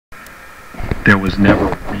there was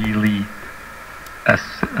never really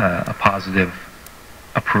a positive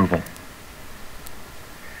approval.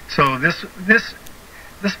 So this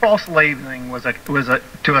false labeling was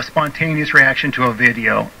to a spontaneous reaction to a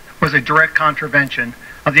video, was a direct contravention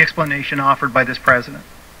of the explanation offered by this president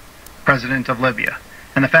of Libya.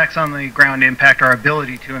 And the facts on the ground impact our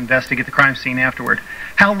ability to investigate the crime scene afterward.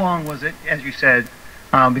 How long was it, as you said,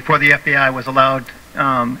 before the FBI was allowed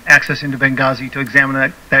access into Benghazi to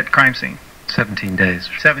examine that crime scene? 17 days.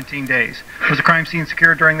 17 days. Was the crime scene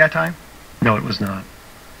secured during that time? No, it was not.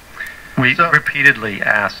 We repeatedly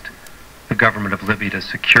asked the government of Libya to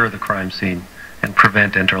secure the crime scene and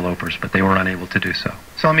prevent interlopers, but they were unable to do so.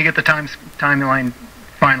 So let me get the timeline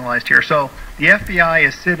finalized here. So the FBI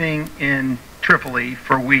is sitting in Tripoli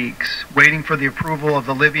for weeks, waiting for the approval of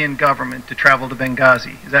the Libyan government to travel to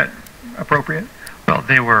Benghazi. Is that appropriate? Well,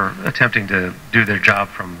 they were attempting to do their job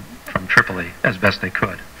from Tripoli as best they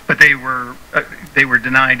could. But they were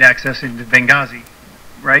denied access into Benghazi,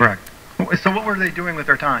 right? Correct. So what were they doing with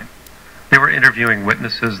their time? They were interviewing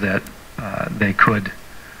witnesses that they could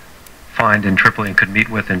find in Tripoli and could meet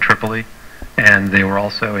with in Tripoli, and they were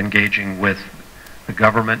also engaging with the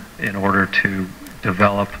government in order to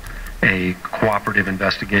develop a cooperative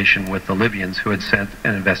investigation with the Libyans, who had sent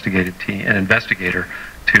an investigator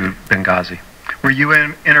to Benghazi. Were you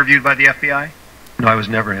interviewed by the FBI? No, I was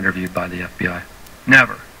never interviewed by the FBI.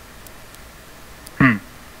 Never.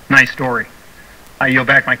 Nice story. I yield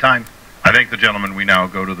back my time. I thank the gentleman. We now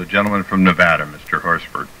go to the gentleman from Nevada, Mr.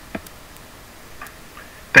 Horsford.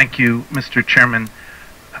 Thank you, Mr. Chairman.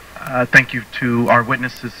 Thank you to our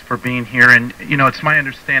witnesses for being here. And, you know, it's my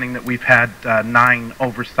understanding that we've had 9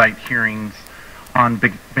 oversight hearings on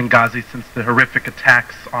Benghazi since the horrific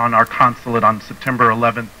attacks on our consulate on September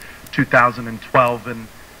 11th, 2012. And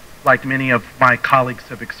like many of my colleagues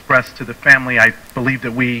have expressed to the family, I believe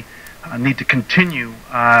that we need to continue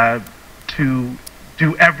to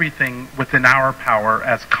do everything within our power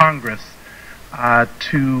as Congress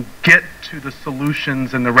to get to the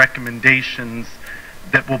solutions and the recommendations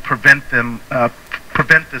that will prevent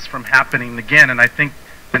this from happening again. And I think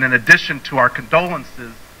that in addition to our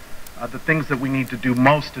condolences, the things that we need to do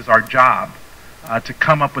most is our job to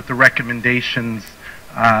come up with the recommendations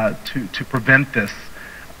to prevent this.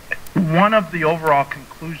 One of the overall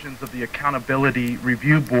conclusions of the Accountability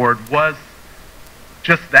Review Board was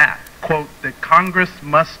just that, quote, that Congress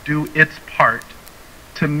must do its part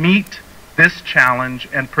to meet this challenge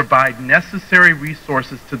and provide necessary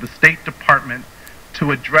resources to the State Department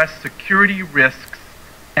to address security risks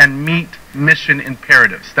and meet mission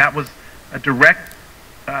imperatives. That was a direct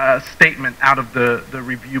statement out of the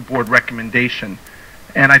Review Board recommendation.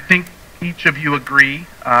 And I think each of you agree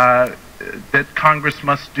that Congress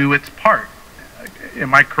must do its part.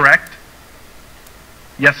 Am I correct?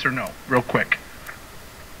 Yes or no, real quick.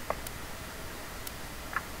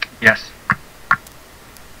 Yes.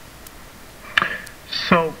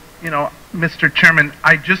 So, you know, Mr. Chairman,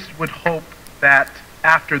 I just would hope that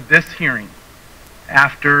after this hearing,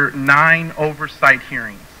 after 9 oversight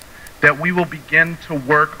hearings, that we will begin to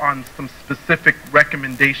work on some specific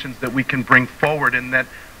recommendations that we can bring forward, and that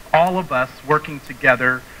all of us working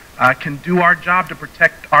together can do our job to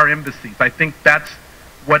protect our embassies. I think that's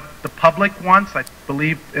what the public wants. I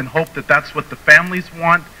believe and hope that that's what the families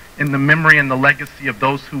want, in the memory and the legacy of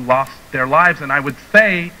those who lost their lives. And I would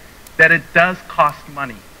say that it does cost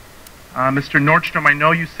money. Mr. Nordstrom, I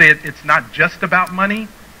know you say it's not just about money,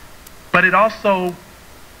 but it also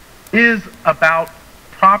is about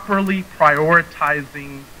properly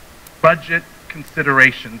prioritizing budget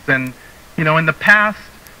considerations. And, you know, in the past,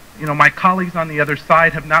 you know, my colleagues on the other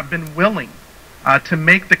side have not been willing to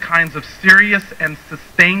make the kinds of serious and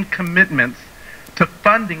sustained commitments to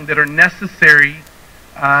funding that are necessary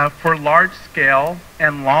for large-scale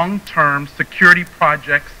and long-term security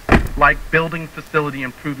projects like building facility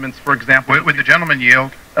improvements, for example. Would the gentleman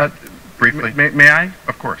yield briefly? May I?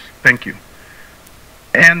 Of course. Thank you.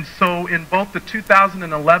 And so in both the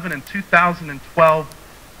 2011 and 2012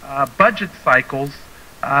 budget cycles,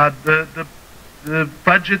 the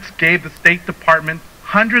budgets gave the State Department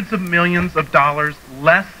hundreds of millions of dollars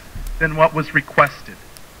less than what was requested.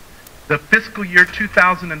 The fiscal year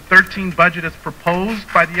 2013 budget as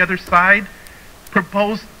proposed by the other side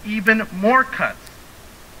proposed even more cuts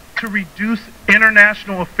to reduce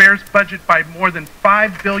international affairs budget by more than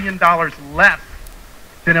 $5 billion less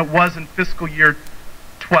than it was in fiscal year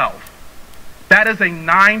 12. That is a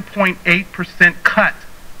 9.8% cut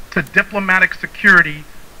to diplomatic security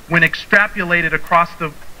when extrapolated across the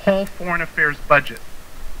whole foreign affairs budget.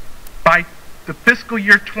 By the fiscal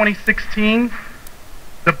year 2016,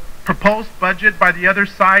 the proposed budget by the other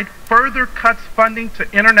side further cuts funding to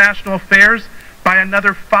international affairs by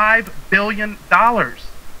another $5 billion.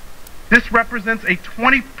 This represents a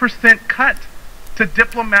 20% cut to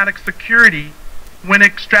diplomatic security when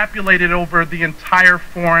extrapolated over the entire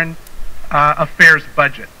foreign affairs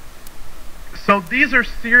budget. So these are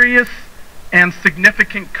serious and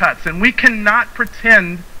significant cuts, and we cannot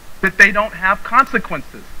pretend that they don't have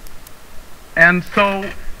consequences. And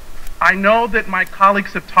so I know that my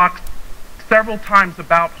colleagues have talked several times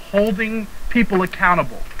about holding people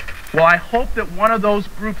accountable. Well, I hope that one of those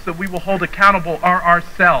groups that we will hold accountable are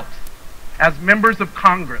ourselves, as members of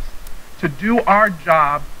Congress, to do our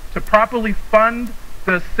job to properly fund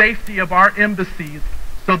the safety of our embassies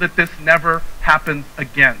so that this never happens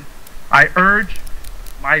again. I urge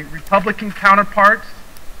my Republican counterparts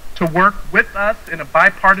to work with us in a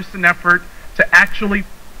bipartisan effort to actually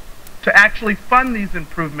fund these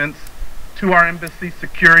improvements to our embassy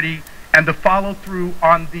security and to follow through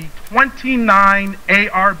on the 29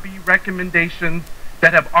 ARB recommendations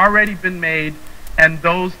that have already been made and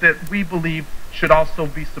those that we believe should also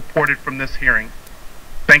be supported from this hearing.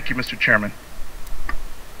 Thank you, Mr. Chairman.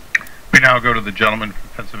 We now go to the gentleman from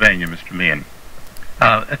Pennsylvania, Mr. Meehan.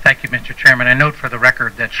 Thank you, Mr. Chairman. I note for the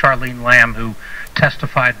record that Charlene Lamb, who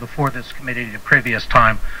testified before this committee the previous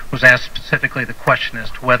time, was asked specifically the question as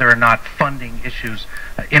to whether or not funding issues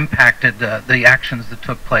impacted the actions that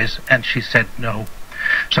took place, and she said no.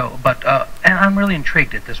 So, and I'm really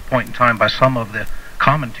intrigued at this point in time by some of the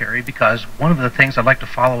commentary, because one of the things I'd like to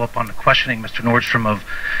follow up on the questioning, Mr. Nordstrom,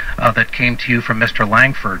 that came to you from Mr.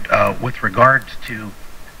 Langford with regard to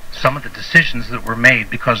some of the decisions that were made,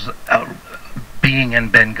 because being in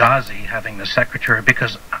Benghazi, having the secretary,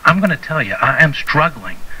 because I'm going to tell you, I am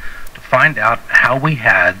struggling to find out how we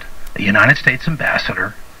had a United States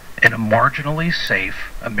ambassador in a marginally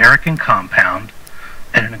safe American compound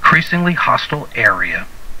in an increasingly hostile area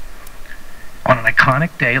on an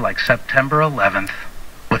iconic day like September 11th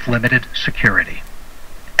with limited security.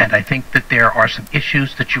 And I think that there are some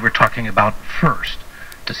issues that you were talking about first.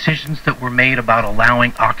 Decisions that were made about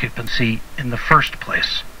allowing occupancy in the first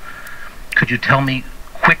place. Could you tell me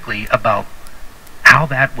quickly about how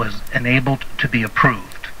that was enabled to be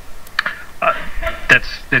approved?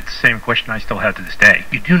 That's the same question I still have to this day.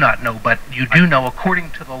 You do not know, but you do know,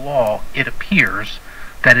 according to the law, it appears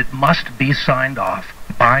that it must be signed off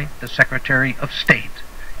by the Secretary of State,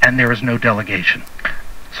 and there is no delegation.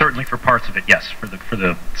 Certainly for parts of it, yes. For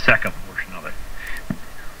the second portion of it.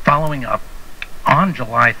 Following up, on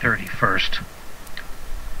July 31st,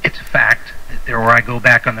 it's a fact that where I go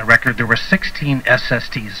back on the record, there were 16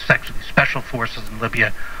 SSTs, Special Forces in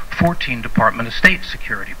Libya, 14 Department of State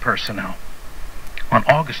security personnel. On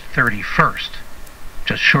August 31st,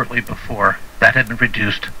 just shortly before, that had been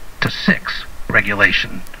reduced to 6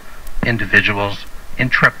 regulation individuals in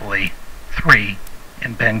Tripoli, 3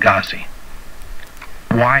 in Benghazi.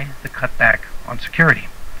 Why the cutback on security?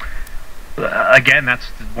 Again, that's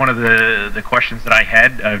one of the questions that I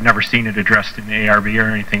had. I've never seen it addressed in the ARB or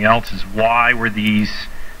anything else, is why were these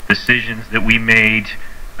decisions that we made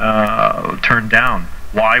turned down?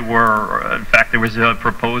 Why were, in fact, there was a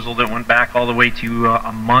proposal that went back all the way to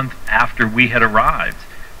a month after we had arrived,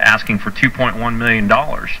 asking for $2.1 million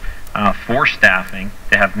for staffing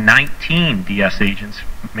to have 19 DS agents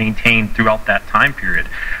maintained throughout that time period.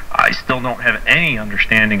 I still don't have any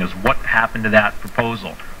understanding as what happened to that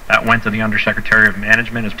proposal. That went to the Undersecretary of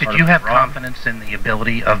Management as part of the Did you have confidence in the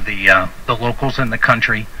ability of the locals in the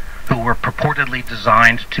country who were purportedly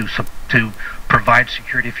designed to provide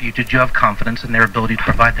security for you? Did you have confidence in their ability to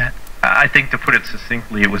provide that? I think, to put it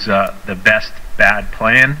succinctly, it was the best bad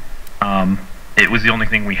plan. It was the only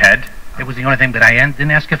thing we had. It was the only thing that I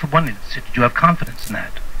didn't ask if it wasn't. Did you have confidence in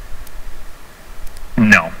that?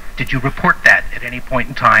 No. Did you report that at any point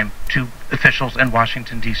in time to officials in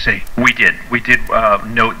Washington, D.C.? We did. We did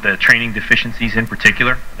note the training deficiencies in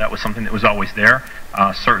particular. That was something that was always there.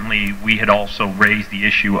 Certainly, we had also raised the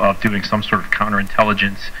issue of doing some sort of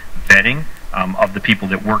counterintelligence vetting of the people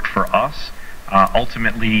that worked for us.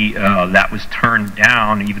 Ultimately, that was turned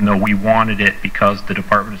down, even though we wanted it, because the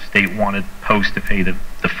Department of State wanted Post to pay the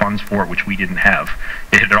funds for it, which we didn't have.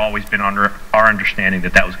 It had always been under our understanding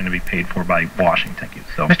that that was going to be paid for by Washington.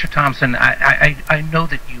 So, Mr. Thompson, I know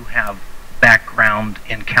that you have background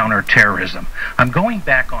in counterterrorism. I'm going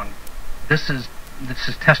back on, this is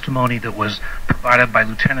testimony that was provided by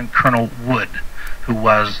Lieutenant Colonel Wood, who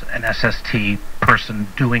was an SST person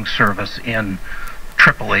doing service in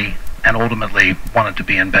Tripoli and ultimately wanted to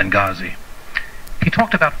be in Benghazi. He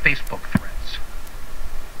talked about Facebook threats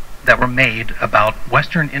that were made about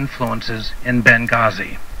Western influences in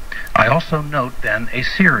Benghazi. I also note then a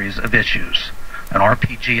series of issues: an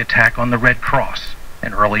RPG attack on the Red Cross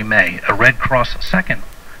in early May, a Red Cross second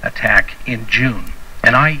attack in June,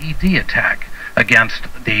 an IED attack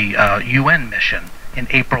against the UN mission in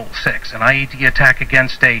April 6th, an IED attack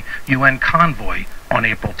against a UN convoy on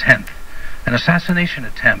April 10th, an assassination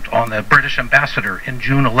attempt on the British ambassador in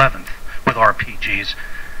June 11th with RPGs,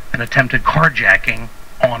 an attempted carjacking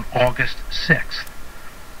on August 6th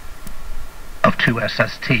of 2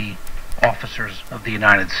 SST officers of the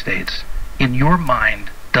United States. In your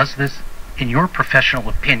mind, does this, in your professional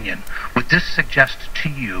opinion, would this suggest to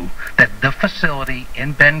you that the facility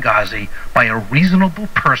in Benghazi, by a reasonable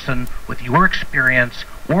person with your experience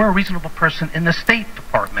or a reasonable person in the State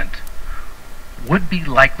Department, would be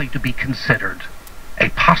likely to be considered a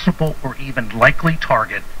possible or even likely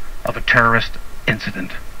target of a terrorist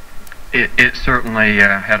incident? It certainly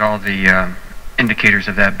had all the indicators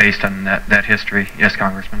of that based on that history, yes,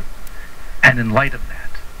 Congressman. And in light of that,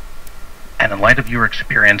 and in light of your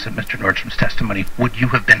experience in Mr. Nordstrom's testimony, would you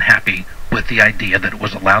have been happy with the idea that it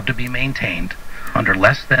was allowed to be maintained under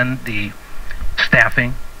less than the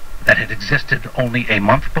staffing that had existed only a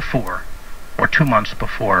month before or 2 months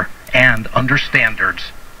before, and under standards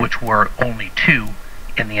which were only 2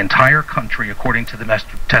 in the entire country, according to the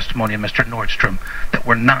testimony of Mr. Nordstrom, that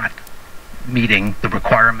were not meeting the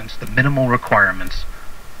requirements, the minimal requirements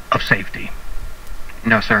of safety?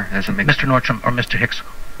 No, sir. Doesn't make Mr. Nordstrom or Mr. Hicks,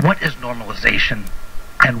 what is normalization,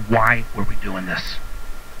 and why were we doing this?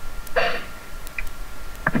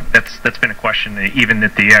 That's been a question that even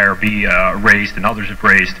that the IRB raised and others have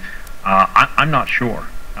raised. I'm not sure.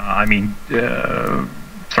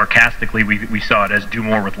 Sarcastically, we saw it as do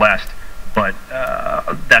more with less, but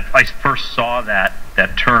that I first saw that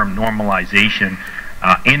term normalization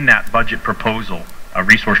in that budget proposal, a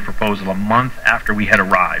resource proposal, a month after we had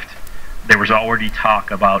arrived. There was already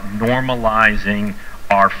talk about normalizing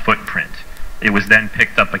our footprint. It was then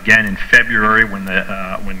picked up again in February when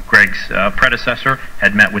Greg's predecessor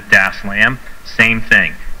had met with Das Lamb. Same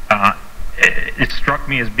thing. It struck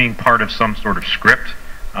me as being part of some sort of script,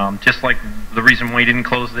 just like the reason why he didn't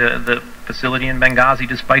close the facility in Benghazi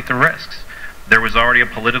despite the risks. There was already a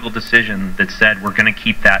political decision that said we're going to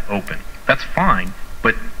keep that open. That's fine,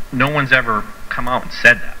 but no one's ever come out and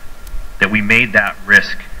said that we made that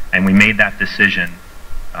risk and we made that decision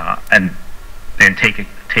and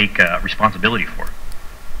take responsibility for it.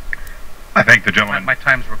 I thank the gentleman. My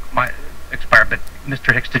time's expired, but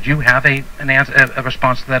Mr. Hicks, did you have a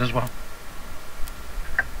response to that as well?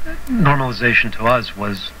 Normalization to us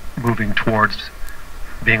was moving towards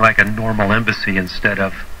being like a normal embassy instead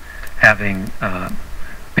of having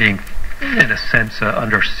being in a sense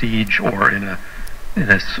under siege or in a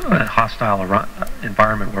hostile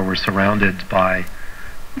environment where we're surrounded by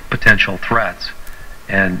potential threats.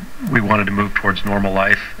 And we wanted to move towards normal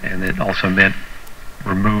life, and it also meant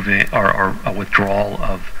removing or a withdrawal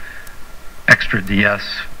of extra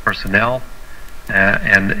DS personnel,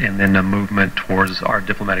 and then a movement towards our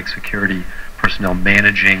diplomatic security personnel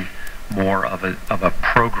managing more of a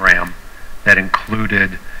program that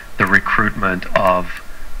included the recruitment of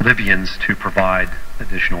Libyans to provide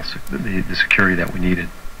additional the security that we needed.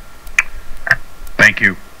 Thank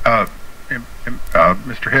you.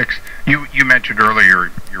 Mr. Hicks, you mentioned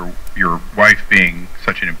earlier your wife being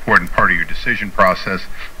such an important part of your decision process.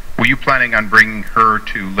 Were you planning on bringing her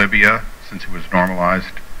to Libya since it was normalized?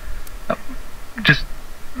 Just,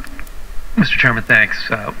 Mr. Chairman, thanks.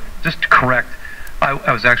 Just to correct,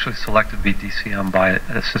 I was actually selected to be DCM by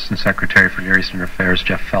Assistant Secretary for Near Eastern Affairs,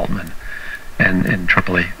 Jeff Feltman, in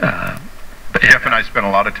Tripoli. But Jeff and I spent a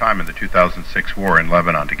lot of time in the 2006 war in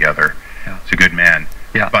Lebanon together. Yeah. He's a good man.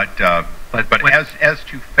 Yeah. But as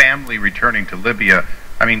to family returning to Libya,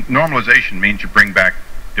 I mean, normalization means you bring back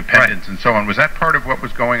dependents and so on. Was that part of what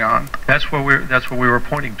was going on? That's what we were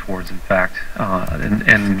pointing towards, in fact.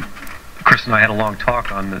 And Chris and I had a long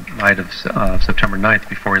talk on the night of September 9th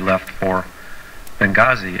before he left for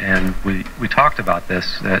Benghazi, and we talked about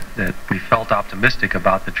this, that we felt optimistic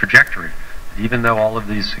about the trajectory. Even though all of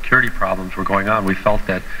these security problems were going on, we felt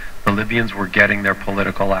that the Libyans were getting their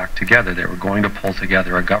political act together. They were going to pull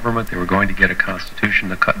together a government. They were going to get a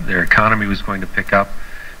constitution. Their economy was going to pick up.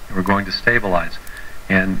 They were going to stabilize.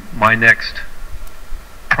 And my next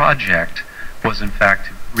project was, in fact,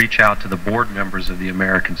 to reach out to the board members of the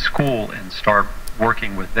American school and start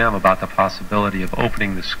working with them about the possibility of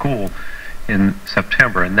opening the school in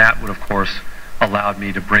September. And that would, of course, allowed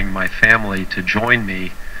me to bring my family to join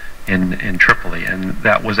me in Tripoli. And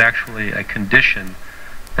that was actually a condition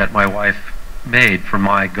that my wife made for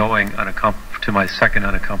my going to my second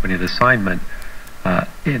unaccompanied assignment.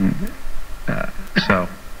 So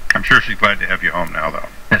I'm sure she's glad to have you home now, though.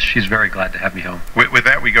 Yes, she's very glad to have me home. With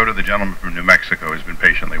that, we go to the gentleman from New Mexico who's been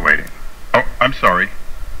patiently waiting. Oh, I'm sorry.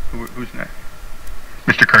 Who's next?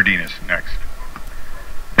 Mr. Cardenas, next.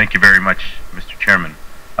 Thank you very much, Mr. Chairman.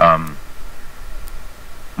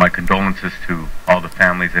 My condolences to all the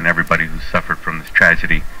families and everybody who suffered from this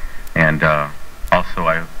tragedy. And also,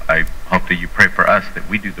 I hope that you pray for us that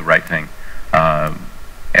we do the right thing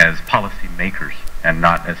as policy makers and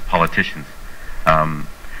not as politicians.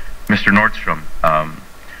 Mr. Nordstrom,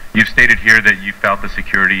 you've stated here that you felt the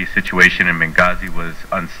security situation in Benghazi was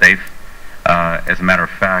unsafe. As a matter of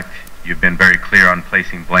fact, you've been very clear on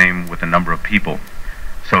placing blame with a number of people.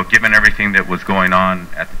 So given everything that was going on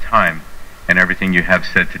at the time and everything you have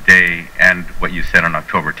said today and what you said on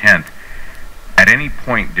October 10th, at any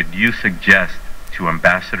point did you suggest to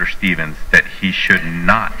Ambassador Stevens that he should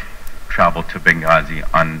not travel to Benghazi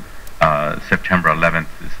on September 11th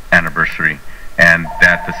anniversary, and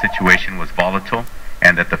that the situation was volatile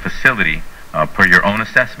and that the facility, per your own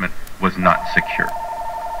assessment, was not secure?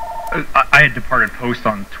 I had departed post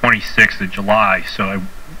on 26th of July, so I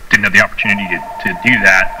didn't have the opportunity to do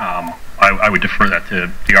that. I would defer that to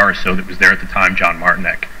the RSO that was there at the time, John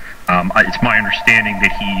Martinek. It's my understanding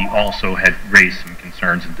that he also had raised some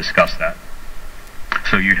concerns and discussed that.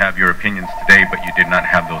 So you have your opinions today, but you did not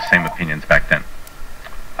have those same opinions back then?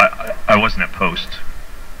 I wasn't at post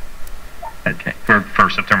okay. for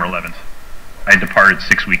September 11th. I had departed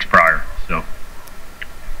 6 weeks prior, so.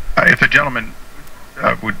 If the gentleman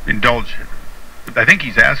would indulge, I think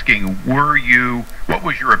he's asking, what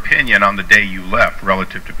was your opinion on the day you left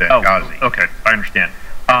relative to Benghazi? Oh, okay, I understand.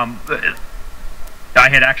 I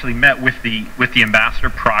had actually met with the ambassador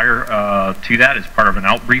prior to that as part of an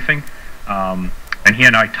out briefing, and he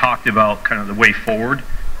and I talked about kind of the way forward,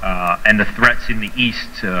 and the threats in the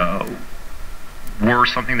east were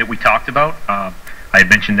something that we talked about. I had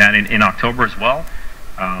mentioned that in October as well.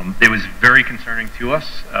 It was very concerning to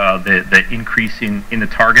us, the increase in the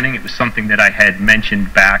targeting. It was something that I had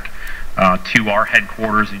mentioned back to our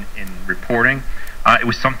headquarters in reporting. It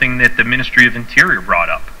was something that the Ministry of Interior brought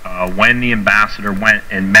up. When the ambassador went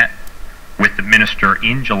and met with the minister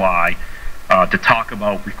in July to talk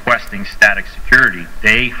about requesting static security,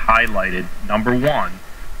 they highlighted, number one,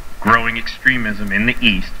 growing extremism in the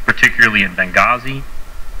east, particularly in Benghazi,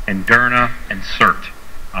 and Derna, and Sirte.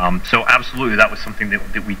 So absolutely, that was something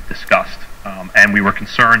that we discussed, and we were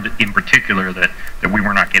concerned in particular that we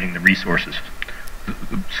were not getting the resources.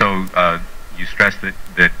 So you stressed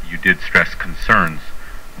that you did stress concerns,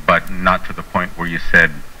 but not to the point where you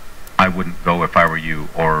said, I wouldn't go if I were you,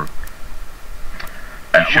 or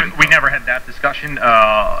we never had that discussion,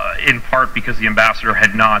 in part because the ambassador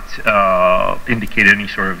had not indicated any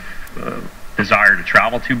sort of desire to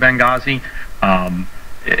travel to Benghazi.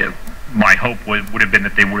 My hope would have been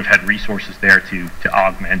that they would have had resources there to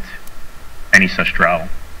augment any such travel.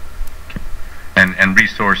 And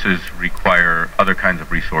resources require other kinds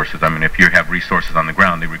of resources. I mean, if you have resources on the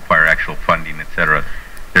ground, they require actual funding, etc.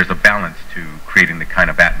 There's a balance to creating the kind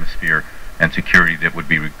of atmosphere and security that would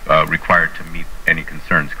be required to meet any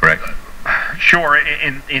concerns, correct? Sure.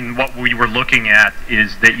 In what we were looking at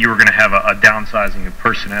is that you were going to have a downsizing of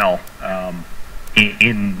personnel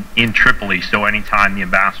in Tripoli, so anytime the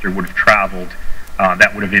ambassador would have traveled,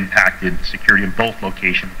 that would have impacted security in both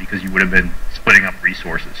locations because you would have been splitting up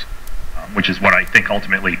resources, which is what I think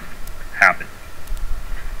ultimately happened.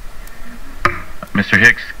 Mr.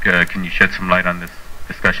 Hicks, can you shed some light on this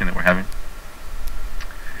discussion that we're having?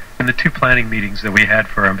 In the two planning meetings that we had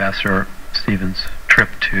for Ambassador Stevens' trip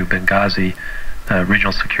to Benghazi,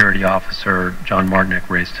 Regional Security Officer John Martinek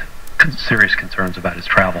raised serious concerns about his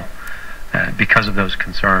travel. Because of those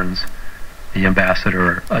concerns, the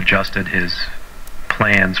ambassador adjusted his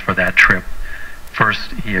plans for that trip.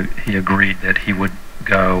 First, he agreed that he would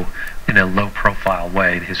go in a low-profile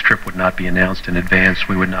way. His trip would not be announced in advance.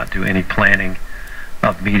 We would not do any planning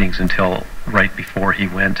of meetings until right before he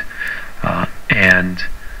went.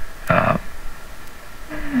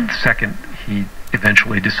 Second, he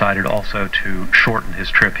eventually decided also to shorten his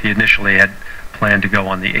trip. He initially had planned to go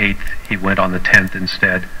on the 8th. He went on the 10th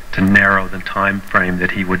instead to narrow the time frame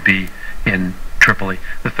that he would be in Tripoli.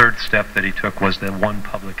 The third step that he took was that one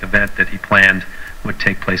public event that he planned would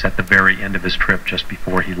take place at the very end of his trip, just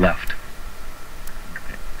before he left.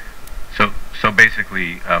 So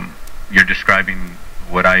basically, you're describing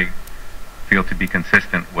what I feel to be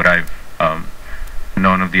consistent. What I've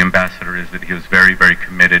known of the ambassador is that he was very, very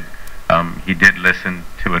committed. He did listen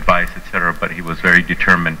to advice, etc., but he was very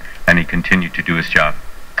determined, and he continued to do his job.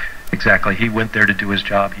 Exactly. He went there to do his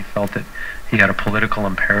job. He felt that he had a political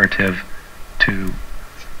imperative to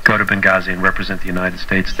go to Benghazi and represent the United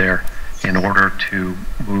States there in order to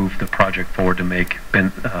move the project forward to make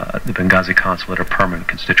the Benghazi consulate a permanent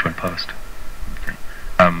constituent post.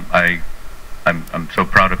 Okay. I'm so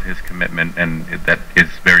proud of his commitment, and that is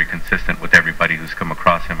very consistent with everybody who's come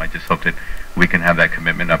across him. I just hope that we can have that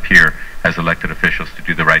commitment up here as elected officials to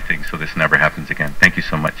do the right thing so this never happens again. Thank you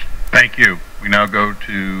so much. Thank you. We now go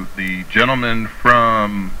to the gentleman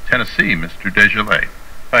from Tennessee, Mr. Desjardins.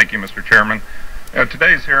 Thank you, Mr. Chairman.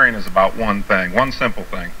 Today's hearing is about one thing, one simple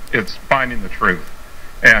thing. It's finding the truth.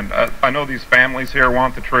 And I know these families here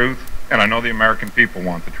want the truth, and I know the American people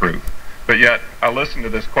want the truth. But yet, I listened to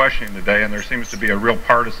this questioning today, and there seems to be a real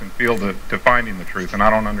partisan feel to finding the truth, and I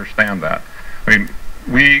don't understand that. I mean,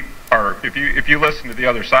 we are, if you listen to the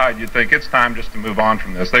other side, you'd think it's time just to move on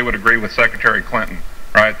from this. They would agree with Secretary Clinton,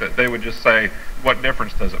 right, that they would just say, what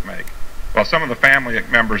difference does it make? Well, some of the family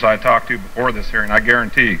members I talked to before this hearing, I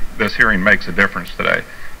guarantee this hearing makes a difference today.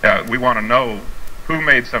 We want to know who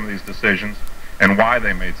made some of these decisions and why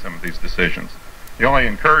they made some of these decisions. The only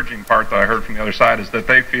encouraging part that I heard from the other side is that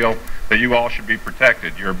they feel that you all should be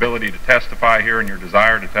protected. Your ability to testify here and your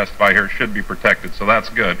desire to testify here should be protected, so that's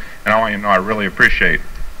good. And I want you to know I really appreciate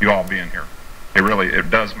you all being here. It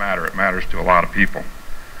does matter. It matters to a lot of people.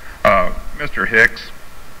 Mr. Hicks,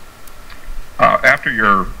 after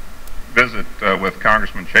your visit with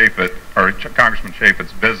Congressman Chaffetz, or Congressman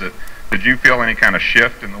Chaffetz's visit, did you feel any kind of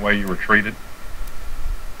shift in the way you were treated?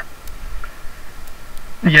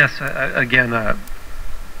 Yes, again,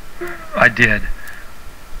 I did.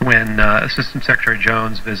 When Assistant Secretary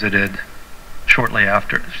Jones visited shortly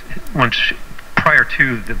after, prior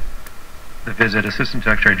to the visit, Assistant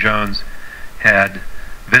Secretary Jones had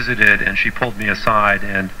visited, and she pulled me aside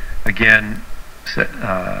and again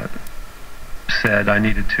said I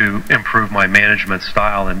needed to improve my management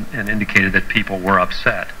style and indicated that people were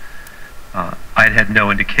upset. I had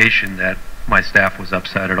no indication that my staff was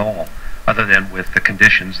upset at all, other than with the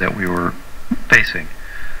conditions that we were facing.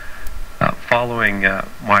 Following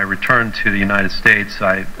my return to the United States,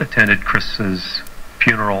 I attended Chris's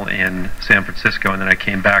funeral in San Francisco, and then I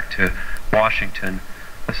came back to Washington.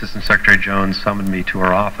 Assistant Secretary Jones summoned me to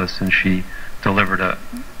her office, and she delivered a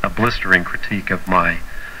blistering critique of my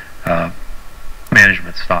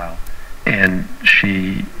management style. And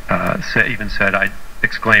she I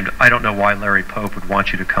exclaimed, "I don't know why Larry Pope would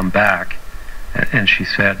want you to come back." And she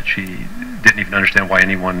said she didn't even understand why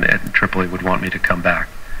anyone at Tripoli would want me to come back.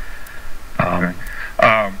 Okay.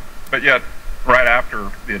 But yet, right after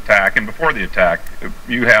the attack and before the attack,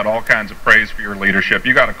 you had all kinds of praise for your leadership.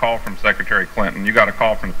 You got a call from Secretary Clinton. You got a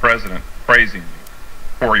call from the President praising you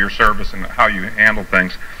for your service and how you handled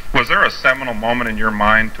things. Was there a seminal moment in your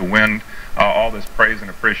mind to when all this praise and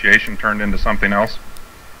appreciation turned into something else?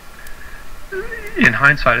 In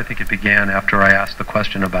hindsight, I think it began after I asked the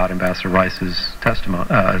question about Ambassador Rice's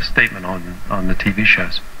statement on the TV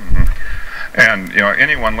shows. Mm-hmm. And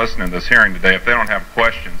anyone listening to this hearing today, if they don't have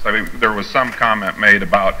questions, I mean, there was some comment made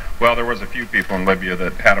about, well, there was a few people in Libya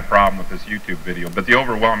that had a problem with this YouTube video, but the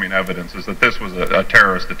overwhelming evidence is that this was a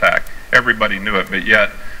terrorist attack. Everybody knew it, but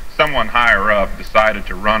yet someone higher up decided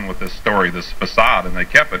to run with this story, this facade, and they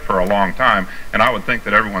kept it for a long time. And I would think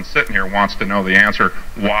that everyone sitting here wants to know the answer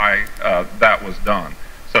why that was done.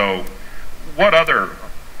 So what other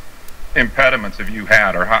impediments have you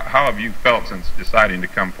had, or how have you felt since deciding to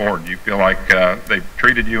come forward? Do you feel like they've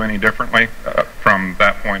treated you any differently from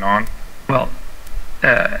that point on? Well,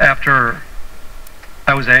 after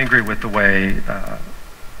I was angry with the way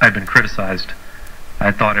I'd been criticized,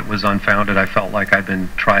 I thought it was unfounded. I felt like I'd been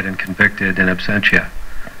tried and convicted in absentia,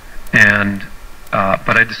 and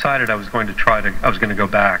but I decided I was going to go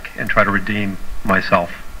back and try to redeem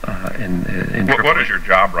myself in Tripoli. What is your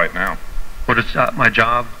job right now? What is my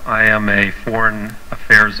job? I am a Foreign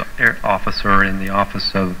Affairs Officer in the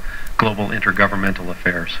Office of Global Intergovernmental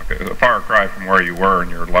Affairs. Okay, a far cry from where you were and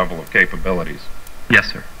your level of capabilities.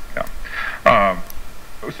 Yes, sir. Yeah.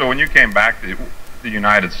 So when you came back to the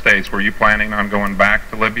United States, were you planning on going back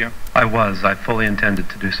to Libya? I was. I fully intended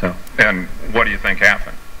to do so. And what do you think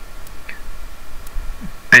happened?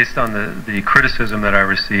 Based on the criticism that I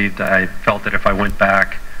received, I felt that if I went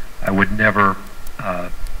back, I would never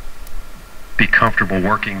be comfortable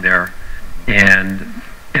working there. And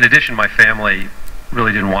in addition, my family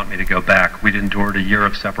really didn't want me to go back. We'd endured a year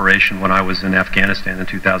of separation when I was in Afghanistan in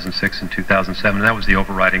 2006 and 2007, and that was the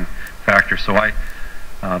overriding factor. So I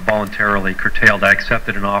voluntarily curtailed. I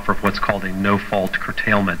accepted an offer of what's called a no-fault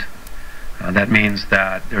curtailment. That means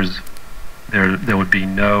that there would be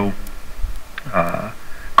no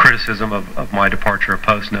criticism of my departure of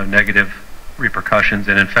post, no negative repercussions,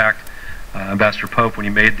 and in fact, Ambassador Pope, when he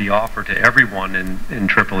made the offer to everyone in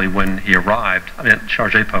Tripoli when he arrived,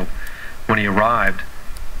 Chargé Pope, when he arrived,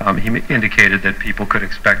 he indicated that people could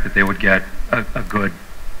expect that they would get a good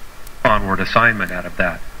onward assignment out of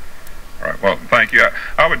that. All right. Well, thank you.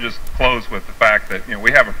 I would just close with the fact that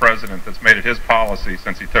we have a president that's made it his policy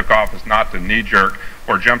since he took office not to knee-jerk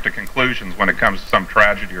or jump to conclusions when it comes to some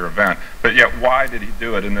tragedy or event. But yet, why did he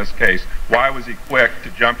do it in this case? Why was he quick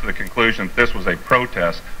to jump to the conclusion that this was a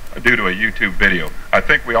protest due to a YouTube video? I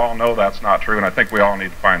think we all know that's not true, and I think we all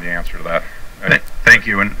need to find the answer to that. Thank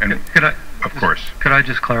you. And could I, of course. Could I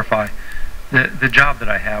just clarify? The job that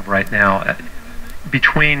I have right now,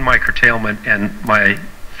 between my curtailment and my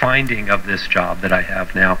finding of this job that I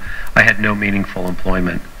have now, I had no meaningful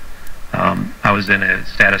employment. I was in a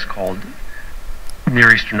status called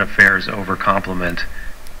Near Eastern Affairs over complement,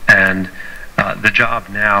 and the job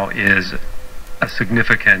now is a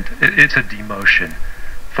significant, it's a demotion.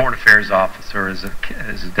 Foreign Affairs Officer is a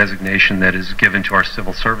designation that is given to our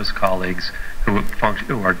civil service colleagues who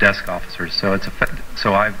are desk officers. So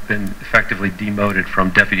so I've been effectively demoted from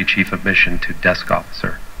Deputy Chief of Mission to desk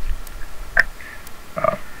officer.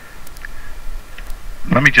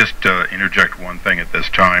 Let me just interject one thing at this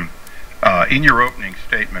time. In your opening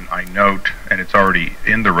statement, I note, and it's already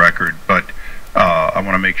in the record, but I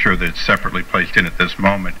want to make sure that it's separately placed in at this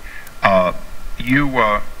moment.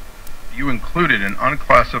 You included an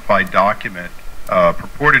unclassified document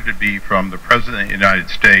purported to be from the President of the United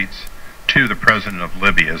States to the President of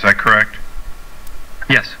Libya. Is that correct?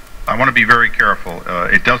 Yes. I want to be very careful.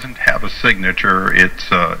 It doesn't have a signature. It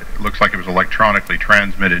looks like it was electronically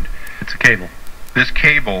transmitted. It's a cable. This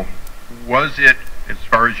cable, was it, as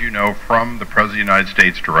far as you know, from the President of the United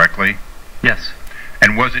States directly? Yes.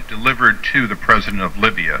 And was it delivered to the President of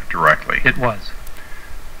Libya directly? It was.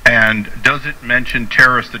 And does it mention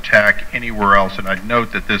terrorist attack anywhere else? And I'd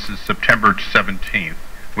note that this is September 17th,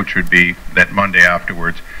 which would be that Monday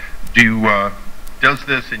afterwards. Does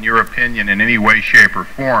this, in your opinion, in any way, shape, or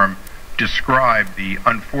form, describe the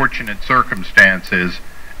unfortunate circumstances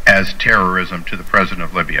as terrorism to the President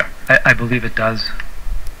of Libya? I believe it does.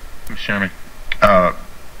 Mr. Chairman.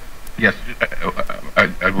 Yes. I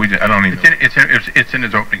don't need it's in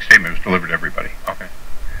his opening statement. It was delivered to everybody. Okay.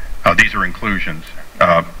 These are inclusions.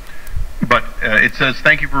 But it says,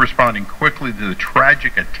 thank you for responding quickly to the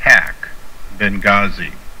tragic attack,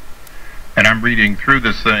 Benghazi. And I'm reading through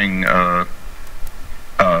this thing, well,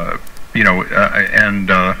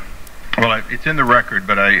 it's in the record,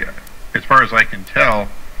 but as far as I can tell,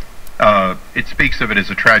 it speaks of it as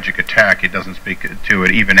a tragic attack. It doesn't speak to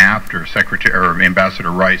it even after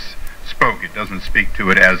Ambassador Rice spoke. It doesn't speak to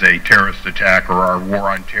it as a terrorist attack or our war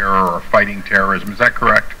on terror or fighting terrorism. Is that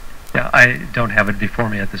correct? Yeah, I don't have it before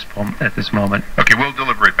me at this moment. Okay, we'll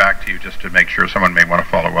deliver it back to you just to make sure. Someone may want to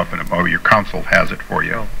follow up, and your counsel has it for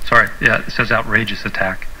you. Oh, sorry. Yeah, it says outrageous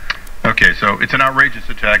attack. Okay, so it's an outrageous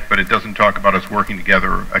attack, but it doesn't talk about us working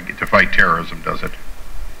together to fight terrorism, does it?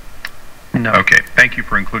 No. Okay, thank you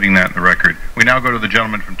for including that in the record. We now go to the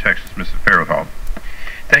gentleman from Texas, Mrs. Farrow.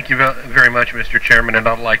 Thank you very much, Mr. Chairman, and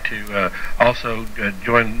I'd like to also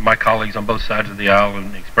join my colleagues on both sides of the aisle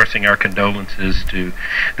in expressing our condolences to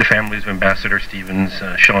the families of Ambassador Stevens,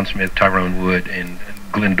 Sean Smith, Tyrone Wood, and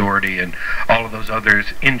Glenn Doherty, and all of those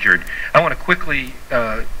others injured. I want to quickly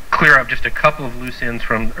clear up just a couple of loose ends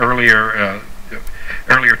from earlier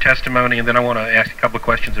testimony, and then I want to ask a couple of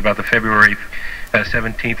questions about the February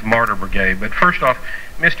 17th Martyr Brigade. But first off,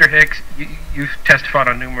 Mr. Hicks, you've testified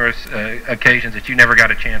on numerous occasions that you never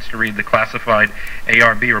got a chance to read the classified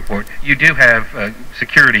ARB report. You do have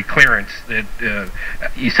security clearance that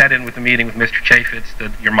you sat in with the meeting with Mr. Chaffetz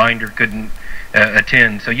that your minder couldn't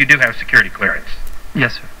attend, so you do have security clearance.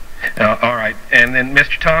 Yes, sir. All right. And then,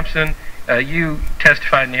 Mr. Thompson, you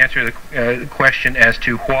testified and answered the question as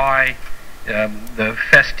to why the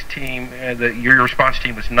FEST team, your response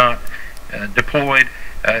team, was not deployed.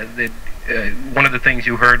 One of the things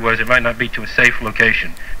you heard was it might not be to a safe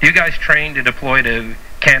location. Do you guys train to deploy to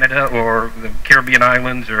Canada or the Caribbean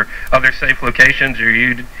islands or other safe locations, or are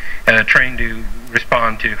you trained to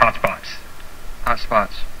respond to hotspots?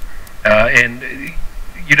 Hotspots. And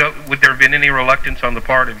would there have been any reluctance on the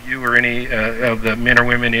part of you or any of the men or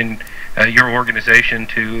women in your organization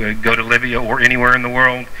to go to Libya or anywhere in the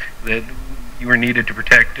world that you were needed to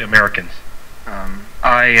protect Americans?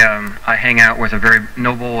 I hang out with a very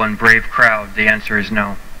noble and brave crowd. The answer is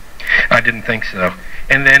no. I didn't think so.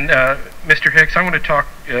 And then, Mr. Hicks, I want to talk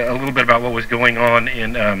a little bit about what was going on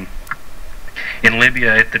in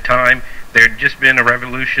Libya at the time. There had just been a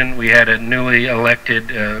revolution. We had a newly elected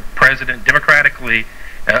president, democratically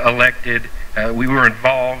elected. We were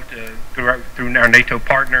involved through our NATO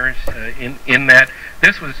partners in that.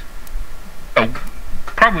 This was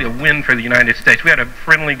probably a win for the United States. We had a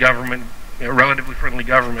friendly government, a relatively friendly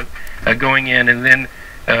government going in, and then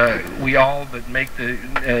we all but make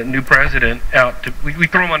the new president out. We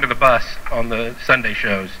throw him under the bus on the Sunday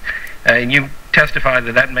shows. And you testified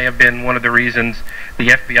that may have been one of the reasons the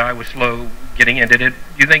FBI was slow getting in. Do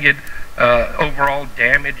you think it overall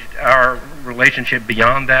damaged our relationship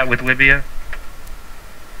beyond that with Libya?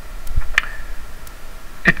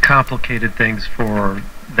 It complicated things for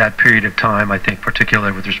that period of time, I think,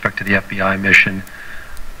 particularly with respect to the FBI mission.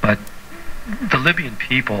 But the Libyan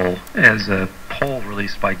people, as a poll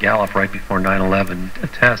released by Gallup right before 9/11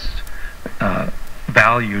 attests,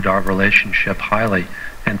 valued our relationship highly.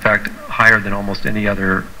 In fact, higher than almost any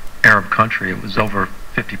other Arab country. It was over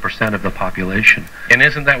 50% of the population. And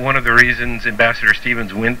isn't that one of the reasons Ambassador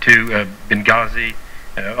Stevens went to Benghazi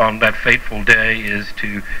on that fateful day, is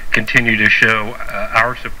to continue to show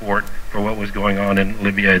our support for what was going on in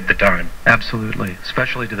Libya at the time? Absolutely,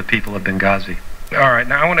 especially to the people of Benghazi. All right,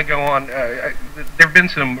 now I want to go on. There have been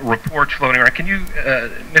some reports floating around. Can you,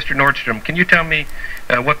 Mr. Nordstrom, can you tell me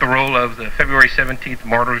what the role of the February 17th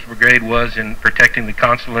Martyrs Brigade was in protecting the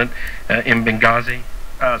consulate in Benghazi?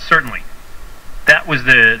 Certainly. That was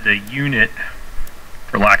the unit,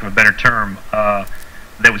 for lack of a better term,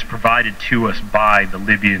 that was provided to us by the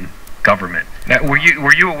Libyan government. Now, were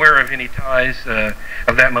you aware of any ties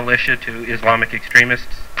of that militia to Islamic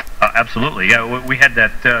extremists? Absolutely. Yeah, we had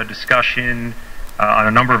that discussion on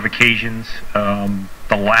a number of occasions.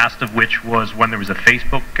 The last of which was when there was a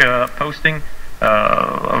Facebook posting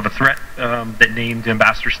of a threat that named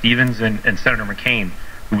Ambassador Stevens and Senator McCain,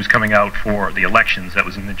 who was coming out for the elections. That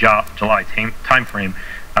was in the July timeframe.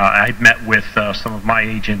 I had met with some of my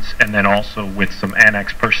agents and then also with some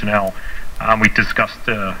annex personnel. We discussed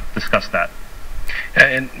that.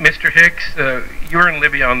 And Mr. Hicks, you were in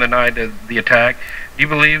Libya on the night of the attack. Do you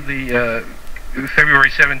believe the February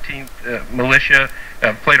 17th militia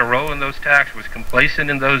played a role in those attacks, was complacent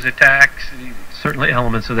in those attacks? Certainly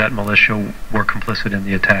elements of that militia were complicit in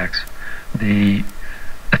the attacks. The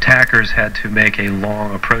attackers had to make a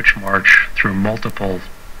long approach march through multiple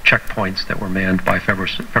checkpoints that were manned by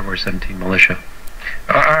February 17 militia.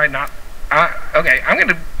 All right, now, okay, I'm going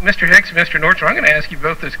to, Mr. Hicks and Mr. Nordstrom, I'm going to ask you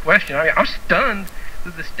both this question. I'm stunned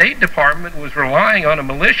that the State Department was relying on a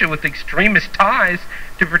militia with extremist ties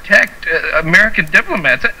to protect American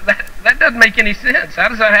diplomats. That doesn't make any sense. How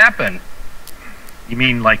does that happen? You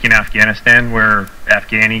mean like in Afghanistan, where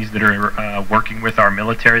Afghanis that are working with our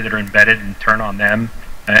military that are embedded and turn on them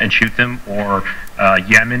and shoot them, or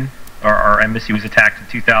Yemen, our embassy was attacked in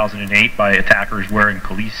 2008 by attackers wearing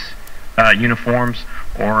police uniforms,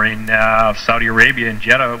 or in Saudi Arabia in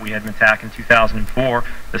Jeddah we had an attack in 2004.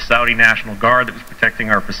 The Saudi National Guard that was protecting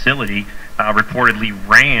our facility reportedly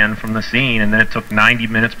ran from the scene, and then it took 90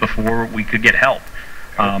 minutes before we could get help.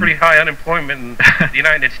 Pretty high unemployment in the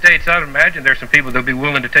United States. I would imagine there's some people that would be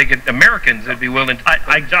willing to take it, Americans that would be willing to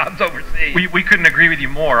take jobs overseas. We couldn't agree with you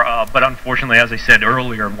more, but unfortunately, as I said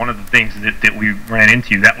earlier, one of the things that we ran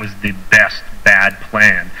into, that was the best bad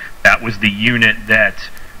plan. That was the unit that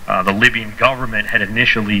the Libyan government had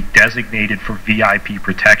initially designated for VIP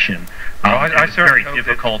protection. It was very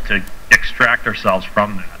difficult to extract ourselves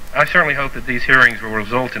from that. I certainly hope that these hearings will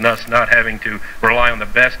result in us not having to rely on the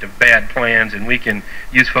best of bad plans, and we can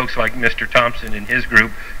use folks like Mr. Thompson and his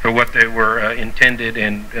group for what they were intended,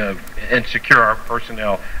 and secure our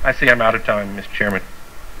personnel. I see I'm out of time, Mr. Chairman.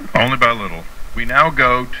 Only by a little. We now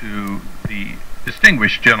go to the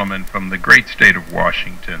distinguished gentleman from the great state of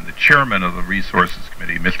Washington, the chairman of the Resources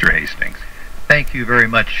Committee, Mr. Hastings. Thank you very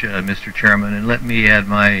much, Mr. Chairman, and let me add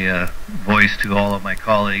my voice to all of my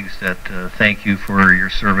colleagues that thank you for your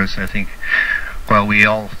service. I think while we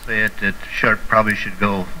all say it, it probably should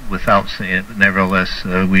go without saying it, but nevertheless,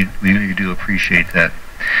 we really do appreciate that.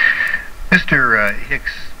 Mr.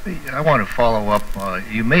 Hicks, I want to follow up.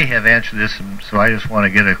 You may have answered this, so I just want to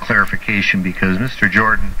get a clarification, because Mr.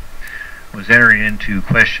 Jordan was entering into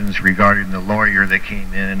questions regarding the lawyer that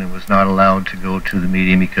came in and was not allowed to go to the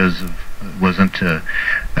meeting because wasn't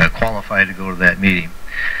qualified to go to that meeting.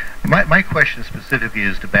 My question specifically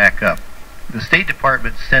is to back up. The State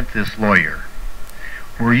Department sent this lawyer.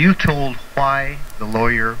 Were you told why the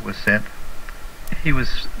lawyer was sent? He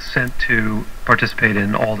was sent to participate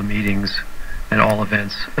in all the meetings and all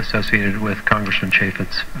events associated with Congressman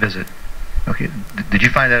Chaffetz's visit. Okay. Did you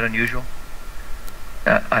find that unusual?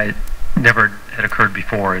 I never had occurred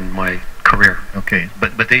before in my career. Okay,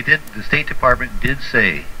 but they did. The State Department did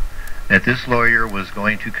say that this lawyer was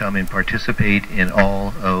going to come and participate in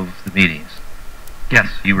all of the meetings. Yes.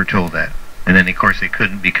 You were told that. And then, of course, they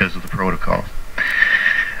couldn't because of the protocols.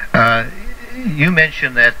 You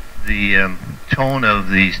mentioned that the tone of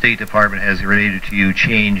the State Department as related to you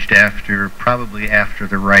changed probably after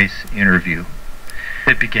the Rice interview.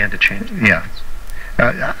 It began to change. Yeah.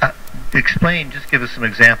 Explain, just give us some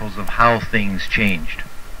examples of how things changed.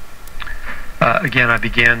 Again, I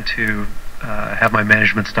began to have my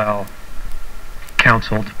management style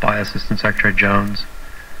counseled by Assistant Secretary Jones.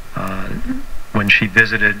 When she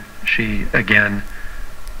visited, she again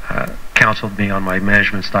counseled me on my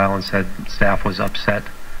management style and said staff was upset.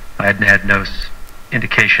 I hadn't had no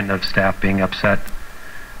indication of staff being upset.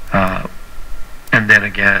 And then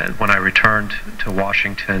again, when I returned to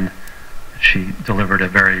Washington, she delivered a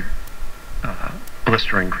very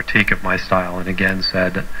blistering critique of my style and again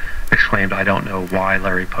exclaimed, "I don't know why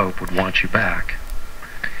Larry Pope would want you back."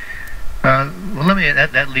 Well,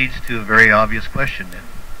 that leads to a very obvious question then.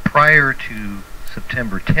 Prior to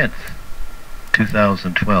September 10th,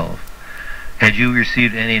 2012, had you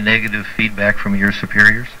received any negative feedback from your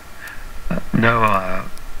superiors? No.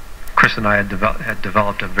 Chris and I had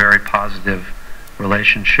developed a very positive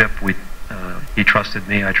relationship. He trusted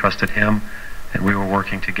me, I trusted him, and we were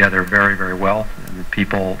working together very, very well. And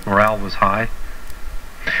morale was high.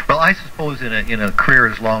 Well, I suppose in a career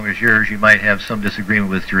as long as yours, you might have some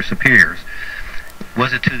disagreement with your superiors.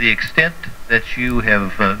 Was it to the extent that you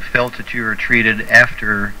have felt that you were treated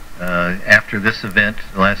after this event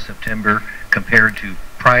last September compared to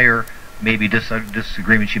prior maybe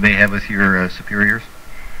disagreements you may have with your superiors?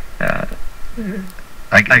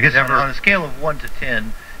 I guess on a scale of 1 to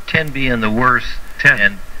 10, 10 being the worst,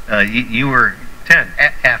 10. And you were 10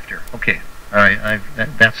 after. Okay, all right.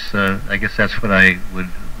 I guess that's what I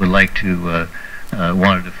would like to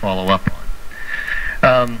wanted to follow up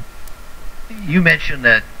on. You mentioned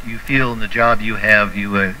that you feel in the job you have,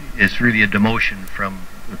 it's really a demotion from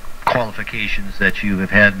the qualifications that you have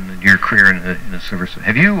had in your career in the service.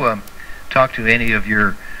 Have you talked to any of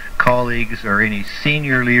your colleagues or any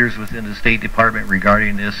senior leaders within the State Department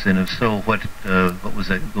regarding this? And if so, what was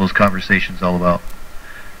those conversations all about?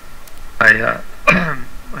 I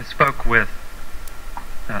spoke with,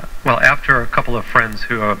 after a couple of friends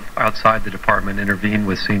who are outside the department intervened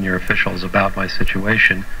with senior officials about my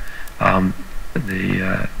situation,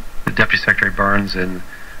 the Deputy Secretary Burns and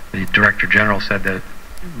the Director General said that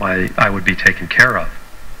I would be taken care of.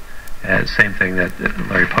 Same thing that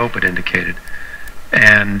Larry Pope had indicated.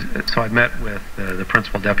 And so I met with the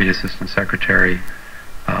Principal Deputy Assistant Secretary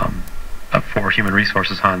for Human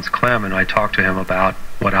Resources, Hans Clem, and I talked to him about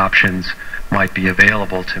what options might be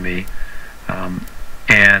available to me.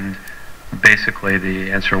 And basically the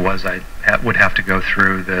answer was I would have to go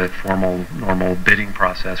through the normal bidding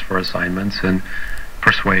process for assignments and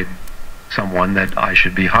persuade someone that I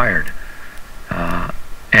should be hired.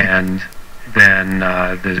 And then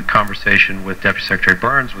the conversation with Deputy Secretary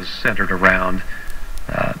Burns was centered around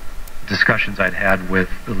discussions I'd had with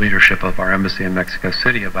the leadership of our embassy in Mexico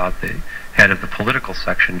City about the head of the political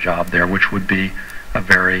section job there, which would be a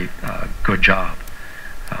very good job.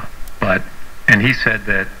 And he said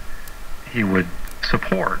that he would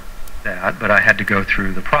support that, but I had to go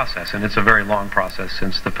through the process, and it's a very long process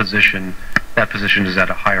since that position is at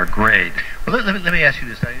a higher grade. Well, let me ask you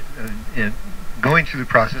this. Going through the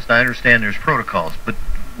process, I understand there's protocols, but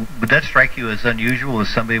would that strike you as unusual as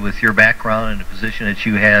somebody with your background and the position that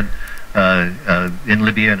you had in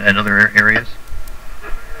Libya and other areas?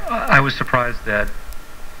 I was surprised that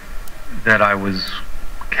I was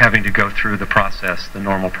having to go through the process, the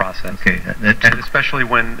normal process. Okay. And especially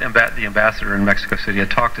when the ambassador in Mexico City had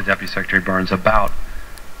talked to Deputy Secretary Burns about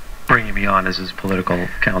bringing me on as his political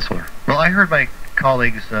counselor. Well, I heard my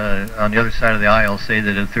colleagues on the other side of the aisle say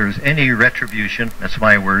that if there's any retribution, that's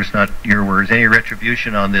my words, not your words, any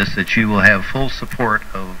retribution on this, that you will have full support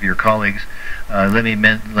of your colleagues. Let me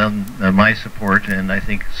lend my support, and I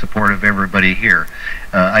think support of everybody here.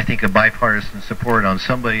 I think a bipartisan support on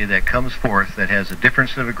somebody that comes forth that has a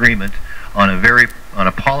difference of agreement on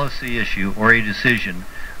a policy issue or a decision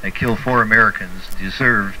that kill 4 Americans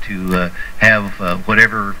deserve to have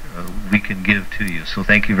whatever we can give to you. So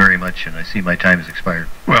thank you very much, and I see my time has expired.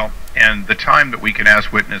 Well, and the time that we can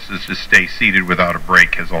ask witnesses to stay seated without a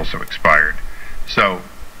break has also expired. So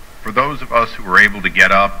for those of us who were able to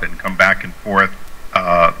get up and come back and forth,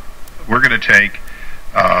 we're going to take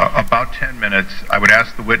about 10 minutes. I would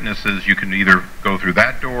ask the witnesses, you can either go through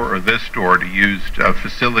that door or this door to use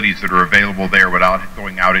facilities that are available there without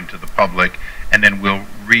going out into the public, and then we'll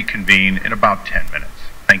reconvene in about 10 minutes.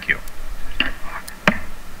 Thank you.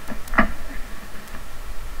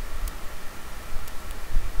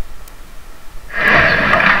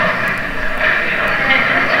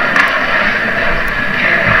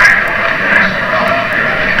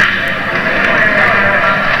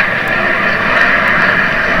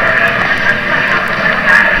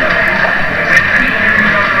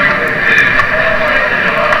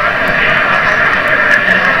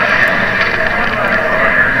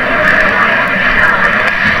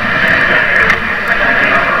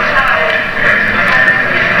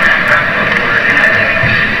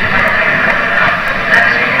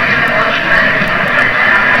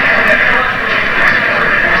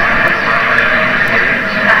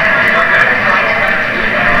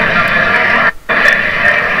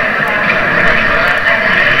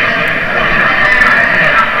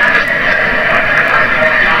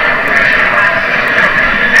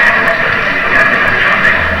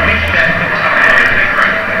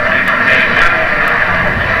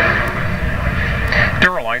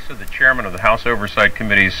 House Oversight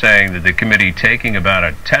Committee is saying that the committee taking about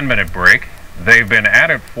a 10-minute break. They've been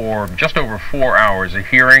at it for just over 4 hours, a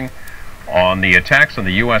hearing on the attacks on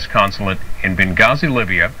the U.S. consulate in Benghazi,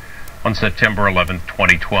 Libya on September 11,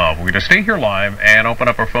 2012. We're going to stay here live and open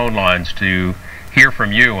up our phone lines to hear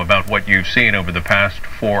from you about what you've seen over the past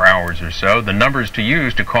 4 hours or so. The numbers to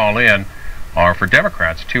use to call in are for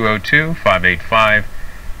Democrats,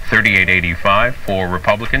 202-585-3885. For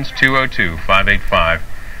Republicans,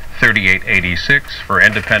 202-585-3886. For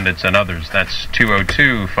independents and others, that's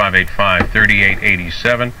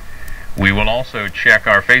 202-585-3887. We will also check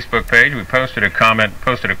our Facebook page. We posted a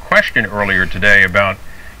question earlier today about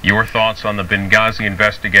your thoughts on the Benghazi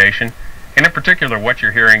investigation, and in particular what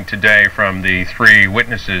you're hearing today from the three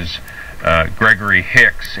witnesses, Gregory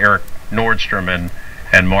Hicks, Eric Nordstrom,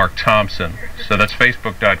 and Mark Thompson. So that's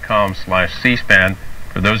facebook.com/cspan.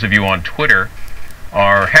 For those of you on Twitter,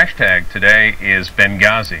 our hashtag today is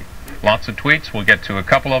Benghazi. Lots of tweets. We'll get to a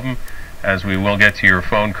couple of them, as we will get to your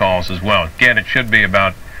phone calls as well. Again, it should be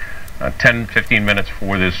about 10-15 minutes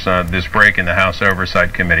for this break in the House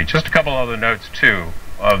Oversight Committee. Just a couple other notes, too.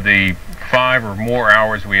 Of the 5 or more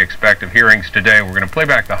hours we expect of hearings today, we're going to play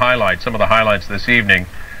back the highlights, some of the highlights this evening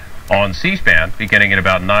on C-SPAN, beginning at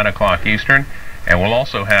about 9 o'clock Eastern, and we'll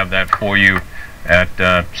also have that for you at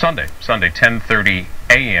Sunday, 10:30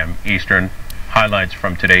 a.m. Eastern, highlights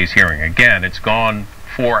from today's hearing. Again, it's gone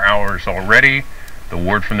 4 hours already. The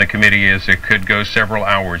word from the committee is it could go several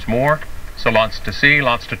hours more. So lots to see,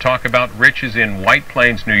 lots to talk about. Rich is in White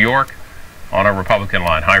Plains, New York, on our Republican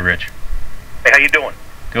line. Hi, Rich. Hey, how you doing?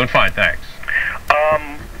 Doing fine, thanks.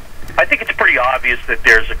 I think it's pretty obvious that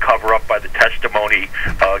there's a cover-up by the testimony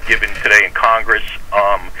given today in Congress.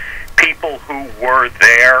 People who were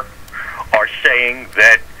there are saying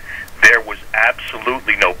that there was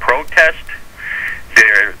absolutely no protest,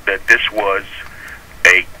 that this was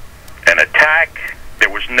an attack, there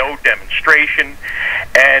was no demonstration,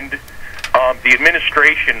 and the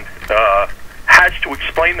administration has to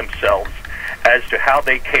explain themselves as to how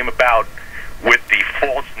they came about with the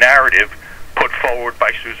false narrative put forward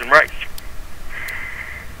by Susan Rice.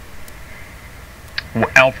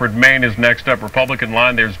 Alfred Maine is next up, Republican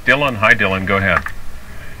line. There's Dylan. Hi, Dylan. Go ahead.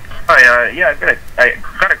 Hi, yeah, I've got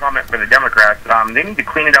a comment for the Democrats. They need to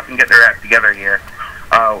clean it up and get their act together here.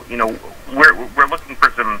 You know, we're looking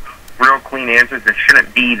for some real clean answers that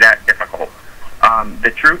shouldn't be that difficult.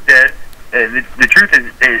 The truth is, the truth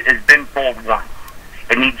has been told once.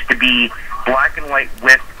 It needs to be black and white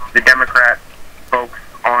with the Democrat folks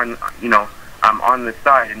on, on the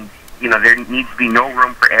side, and there needs to be no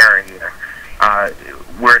room for error here.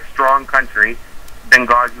 We're a strong country.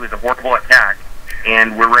 Benghazi was a horrible attack,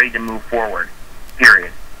 and we're ready to move forward.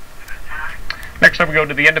 Period. Next up, we go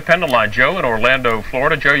to the independent line. Joe in Orlando,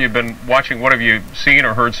 Florida. Joe, you've been watching. What have you seen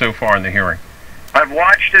or heard so far in the hearing? I've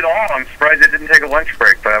watched it all. I'm surprised it didn't take a lunch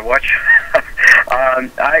break, but I watched.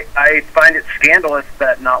 I find it scandalous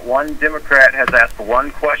that not one Democrat has asked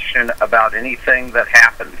one question about anything that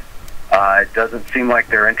happened. It doesn't seem like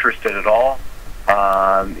they're interested at all.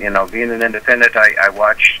 Being an independent, I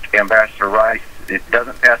watched Ambassador Rice. It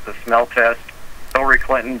doesn't pass the smell test. Hillary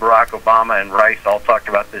Clinton, Barack Obama, and Rice all talked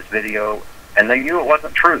about this video, and they knew it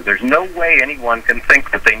wasn't true. There's no way anyone can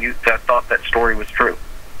think that thought that story was true.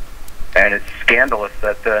 And it's scandalous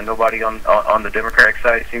that nobody on the Democratic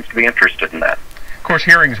side seems to be interested in that. Of course,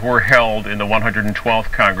 hearings were held in the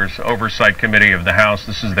 112th Congress Oversight Committee of the House.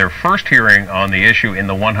 This is their first hearing on the issue in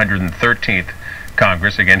the 113th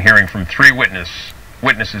Congress. Again, hearing from three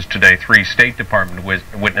witnesses today, three State Department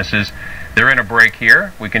witnesses. They're in a break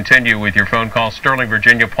here. We continue with your phone call. Sterling,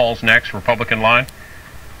 Virginia. Paul's next, Republican line.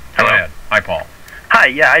 Go ahead. Hi, Paul. Hi,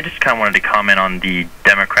 yeah, I just kind of wanted to comment on the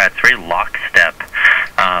Democrats' very lockstep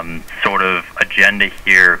sort of agenda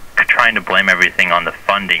here, trying to blame everything on the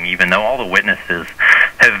funding, even though all the witnesses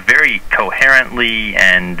have very coherently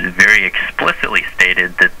and very explicitly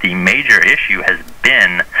stated that the major issue has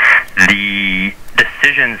been the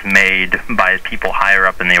decisions made by people higher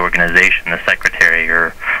up in the organization, the Secretary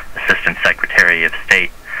or Assistant Secretary of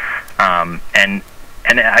State.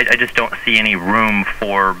 And I just don't see any room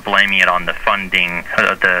for blaming it on the funding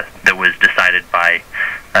that was decided by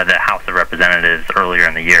the House of Representatives earlier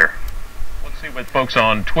in the year. Let's see what folks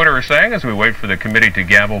on Twitter are saying as we wait for the committee to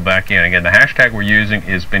gavel back in. Again, the hashtag we're using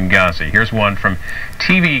is Benghazi. Here's one from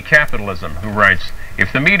TV Capitalism, who writes,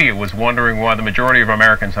 if the media was wondering why the majority of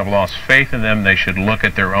Americans have lost faith in them, they should look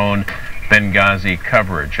at their own Benghazi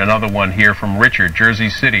coverage. Another one here from Richard, Jersey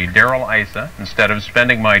City. Daryl Issa, instead of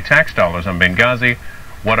spending my tax dollars on Benghazi,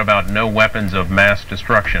 what about no weapons of mass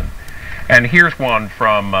destruction? And here's one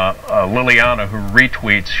from Liliana, who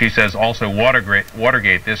retweets. She says, also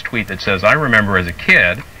Watergate, this tweet that says, I remember as a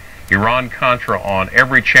kid, Iran-Contra on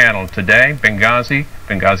every channel. Today, Benghazi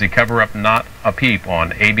cover-up, not a peep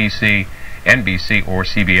on ABC, NBC, or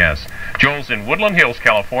CBS. Joel's in Woodland Hills,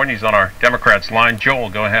 California. He's on our Democrats line. Joel,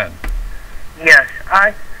 go ahead. Yes,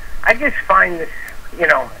 I just find this, you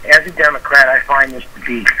know, as a Democrat, I find this to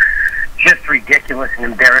be just ridiculous and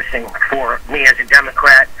embarrassing for me as a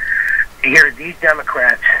Democrat to hear these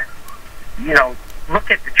Democrats, you know,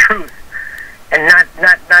 look at the truth and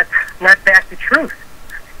not back the truth.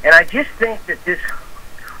 And I just think that this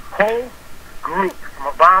whole group,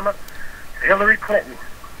 from Obama to Hillary Clinton,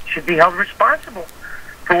 should be held responsible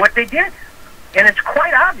for what they did. And it's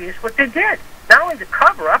quite obvious what they did. Not only the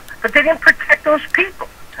cover-up, but they didn't protect those people.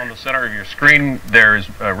 On the center of your screen, there is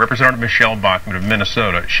Representative Michelle Bachmann of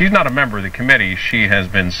Minnesota. She's not a member of the committee. She has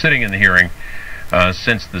been sitting in the hearing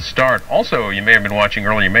since the start. Also, you may have been watching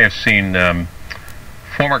earlier, you may have seen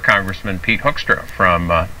former Congressman Pete Hoekstra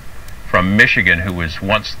from Michigan, who was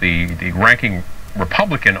once the ranking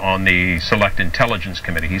Republican on the Select Intelligence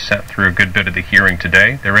Committee. He sat through a good bit of the hearing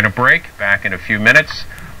today. They're in a break. Back in a few minutes.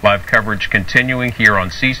 Live coverage continuing here on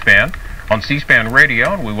C-SPAN,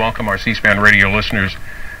 Radio, and we welcome our C-SPAN Radio listeners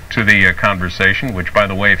to the conversation, which, by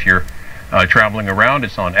the way, if you're traveling around,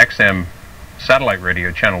 it's on XM Satellite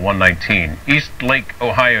Radio, Channel 119. East Lake,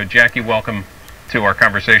 Ohio. Jackie, welcome to our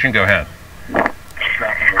conversation. Go ahead.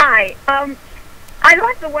 Hi. I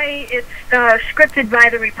like the way it's scripted by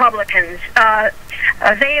the Republicans.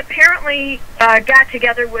 They apparently got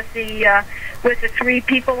together with the three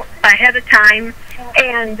people ahead of time,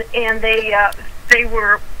 and they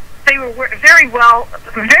were very well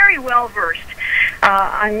versed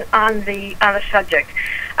on the subject.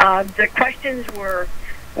 The questions were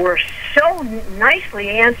so nicely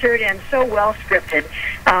answered and so well scripted.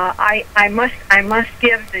 I must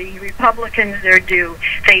give the Republicans their due.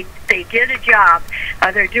 They did a job.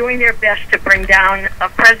 They're doing their best to bring down a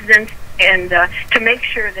president and to make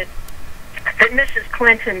sure that Mrs.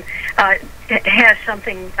 Clinton has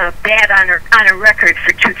something bad on her record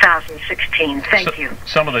for 2016. Thank you.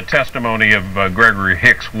 Some of the testimony of Gregory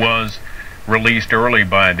Hicks was released early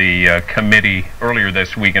by the committee earlier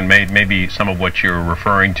this week, and maybe some of what you're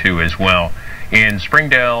referring to as well. In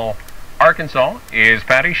Springdale, Arkansas, is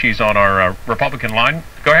Patty. She's on our Republican line.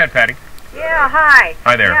 Go ahead, Patty. Yeah, hi.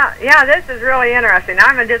 Hi there. Yeah, this is really interesting.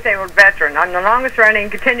 I'm a disabled veteran. I'm the longest running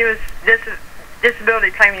continuous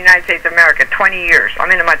disability claim in the United States of America, 20 years. I'm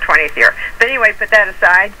into my 20th year. But anyway, put that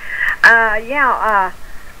aside.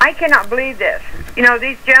 I cannot believe this. You know,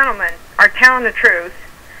 these gentlemen are telling the truth.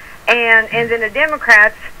 And then the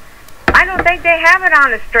Democrats, I don't think they have it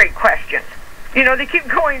on a straight question. You know, they keep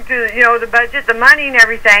going to, you know, the budget, the money and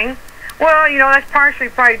everything. Well, you know, that's partially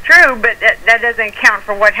probably true, but that doesn't account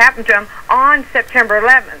for what happened to them on September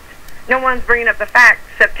 11th. No one's bringing up the fact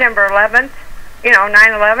September 11th, you know,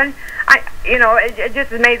 9/11. You know, it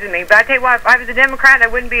just amazes me. But I tell you what, if I was a Democrat, I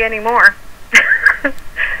wouldn't be anymore.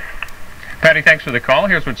 Patty, thanks for the call.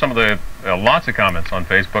 Here's what some of the lots of comments on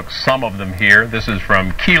Facebook, some of them here. This is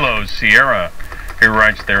from Kilo Sierra, who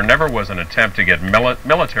writes, there never was an attempt to get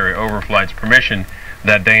military overflights permission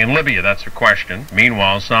that day in Libya. That's a question.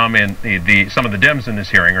 Meanwhile, some of the Dems in this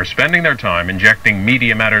hearing are spending their time injecting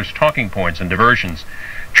Media Matters talking points and diversions.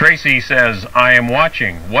 Tracy says, I am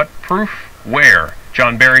watching. What proof? Where?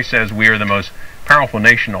 John Barry says, we are the most powerful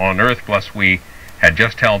nation on earth, plus we had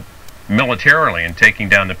just helped militarily in taking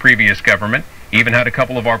down the previous government, even had a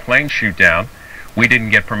couple of our planes shoot down. We didn't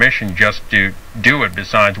get permission just to do it.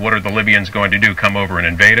 Besides, what are the Libyans going to do? Come over and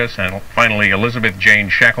invade us? And finally, Elizabeth Jane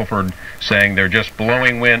Shackelford saying they're just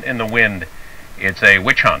blowing wind in the wind. It's a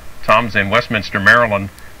witch hunt. Tom's in Westminster, Maryland,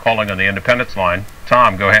 calling on the Independence line.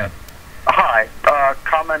 Tom, go ahead. Hi.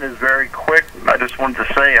 Comment is very quick. I just wanted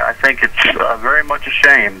to say I think it's very much a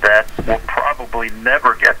shame that we'll probably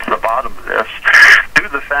never get to the bottom of this due to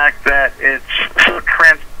the fact that it's so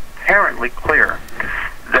transparently clear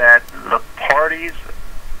that the parties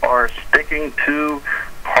are sticking to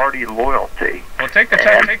party loyalty. Well, take the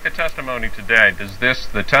testimony today. Does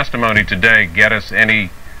the testimony today get us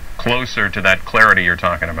any closer to that clarity you're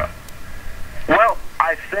talking about? Well,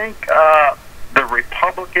 I think the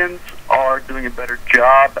Republicans are doing a better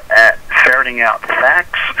job at ferreting out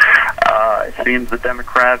facts. It seems the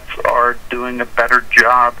Democrats are doing a better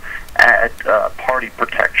job at party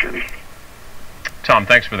protection. Tom,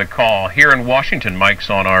 thanks for the call. Here in Washington, Mike's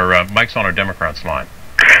on our Democrats line.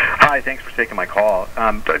 Hi, thanks for taking my call.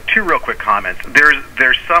 Two real quick comments.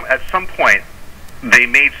 There's some at some point they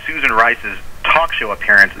made Susan Rice's talk show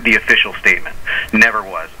appearance the official statement. Never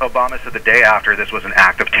was. Obama said the day after this was an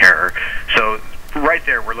act of terror. So right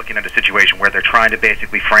there, we're looking at a situation where they're trying to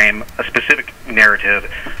basically frame a specific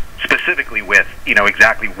narrative, specifically with,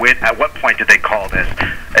 exactly at what point did they call this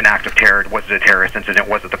an act of terror? Was it a terrorist incident?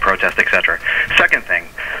 Was it the protest, etc.? Second thing,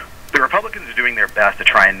 the Republicans are doing their best to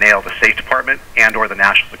try and nail the State Department and or the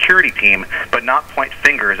National Security Team, but not point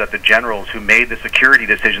fingers at the generals who made the security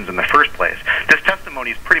decisions in the first place. This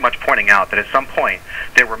testimony is pretty much pointing out that at some point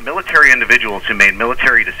there were military individuals who made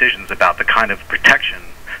military decisions about the kind of protection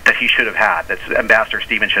that he should have had, that Ambassador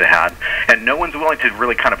Stevens should have had, and no one's willing to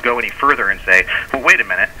really kind of go any further and say, well, wait a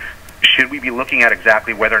minute, should we be looking at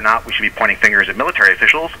exactly whether or not we should be pointing fingers at military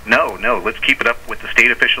officials? No, let's keep it up with the state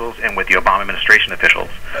officials and with the Obama administration officials.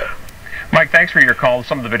 Mike, thanks for your call.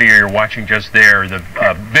 Some of the video you're watching just there, the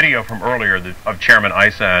video from earlier of Chairman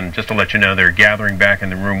Issa, and just to let you know, they're gathering back in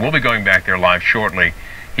the room. We'll be going back there live shortly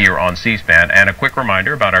here on C-SPAN. And a quick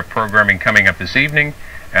reminder about our programming coming up this evening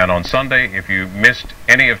and on Sunday. If you missed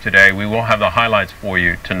any of today, we will have the highlights for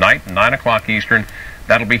you tonight, 9 o'clock Eastern.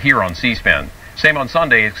 That'll be here on C-SPAN. Same on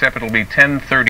Sunday, except it'll be 10:30.